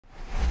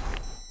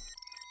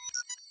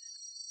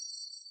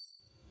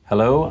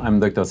Hello, I'm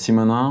Dr.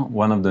 Simonin,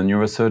 one of the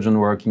neurosurgeons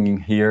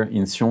working here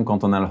in Sion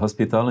Cantonal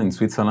Hospital in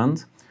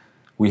Switzerland.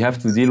 We have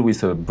to deal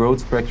with a broad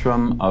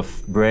spectrum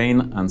of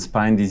brain and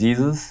spine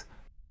diseases.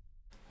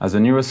 As a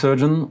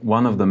neurosurgeon,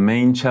 one of the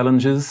main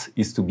challenges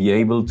is to be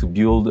able to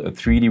build a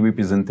 3D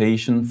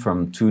representation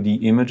from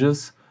 2D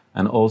images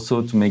and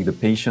also to make the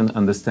patient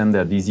understand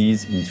their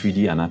disease in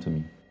 3D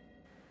anatomy.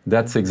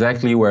 That's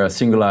exactly where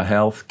Singular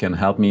Health can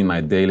help me in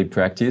my daily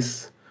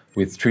practice.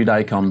 With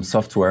 3Dicom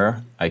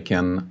software, I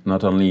can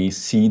not only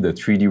see the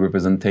 3D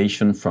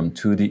representation from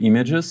 2D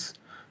images,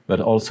 but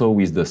also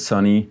with the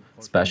Sony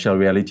Spatial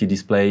Reality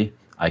Display,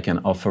 I can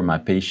offer my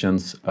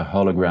patients a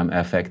hologram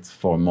effect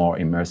for more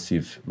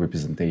immersive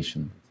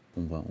representation.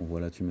 On voit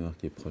la tumeur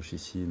qui est proche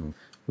ici. Donc.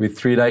 With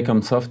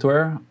 3Dicom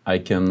software, I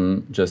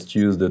can just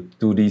use the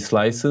 2D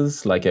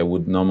slices like I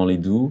would normally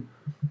do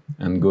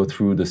and go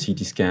through the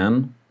CT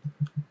scan.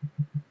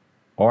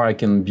 Or I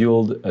can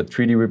build a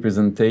 3D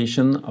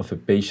representation of a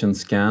patient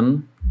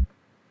scan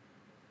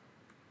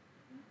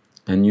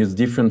and use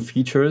different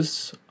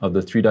features of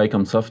the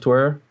 3Dicom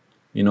software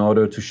in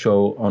order to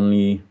show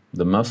only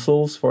the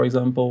muscles, for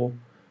example,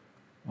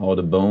 or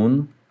the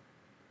bone,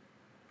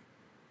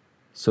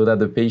 so that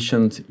the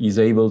patient is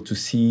able to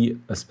see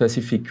a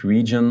specific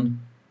region,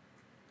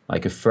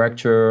 like a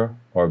fracture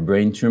or a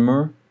brain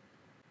tumor,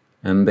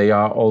 and they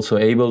are also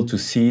able to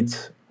see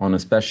it on a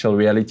spatial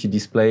reality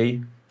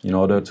display in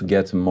order to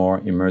get a more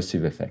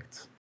immersive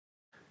effect.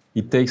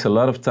 It takes a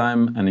lot of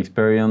time and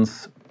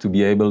experience to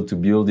be able to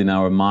build in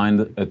our mind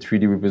a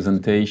 3D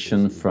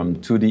representation from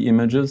 2D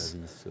images,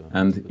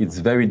 and it's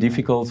very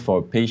difficult for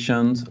a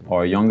patient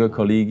or a younger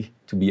colleague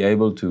to be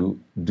able to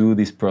do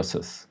this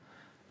process.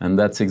 And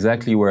that's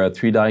exactly where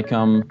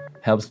 3Dicom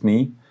helps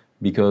me,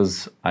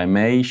 because I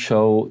may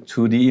show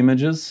 2D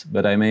images,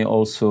 but I may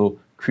also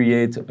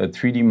create a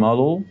 3D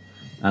model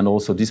and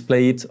also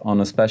display it on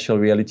a spatial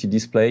reality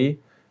display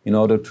in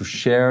order to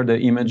share the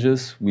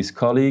images with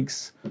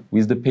colleagues,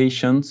 with the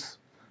patients,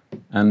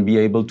 and be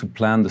able to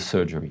plan the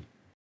surgery.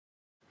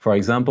 For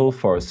example,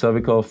 for a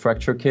cervical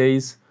fracture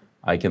case,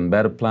 I can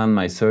better plan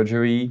my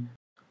surgery.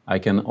 I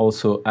can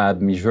also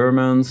add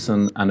measurements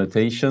and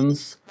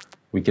annotations.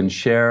 We can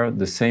share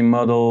the same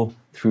model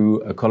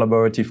through a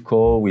collaborative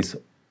call with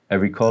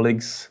every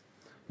colleague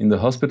in the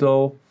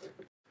hospital.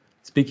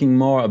 Speaking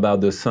more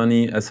about the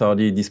Sony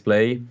SRD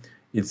display,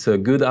 it's a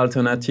good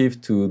alternative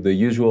to the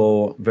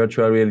usual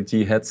virtual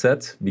reality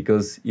headset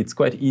because it's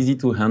quite easy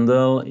to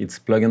handle, it's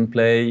plug and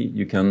play,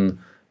 you can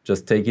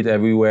just take it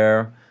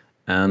everywhere,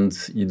 and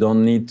you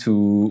don't need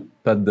to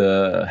put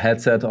the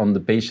headset on the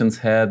patient's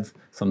head.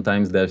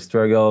 Sometimes they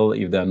struggle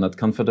if they're not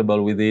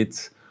comfortable with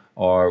it,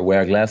 or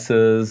wear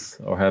glasses,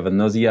 or have a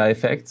nausea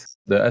effect.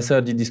 The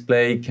SRD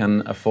display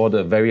can afford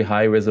a very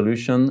high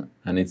resolution,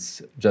 and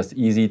it's just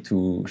easy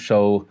to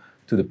show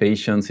to the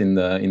patients in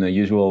a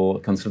usual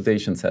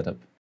consultation setup.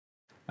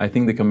 I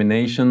think the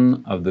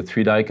combination of the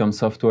 3Dicom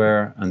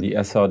software and the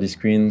SRD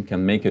screen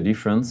can make a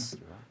difference,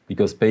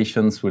 because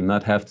patients will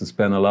not have to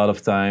spend a lot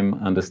of time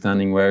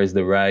understanding where is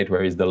the right,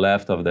 where is the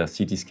left of their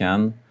CT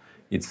scan.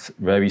 It's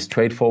very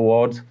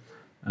straightforward,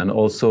 and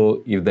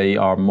also if they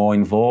are more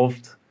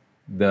involved,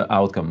 the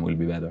outcome will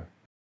be better.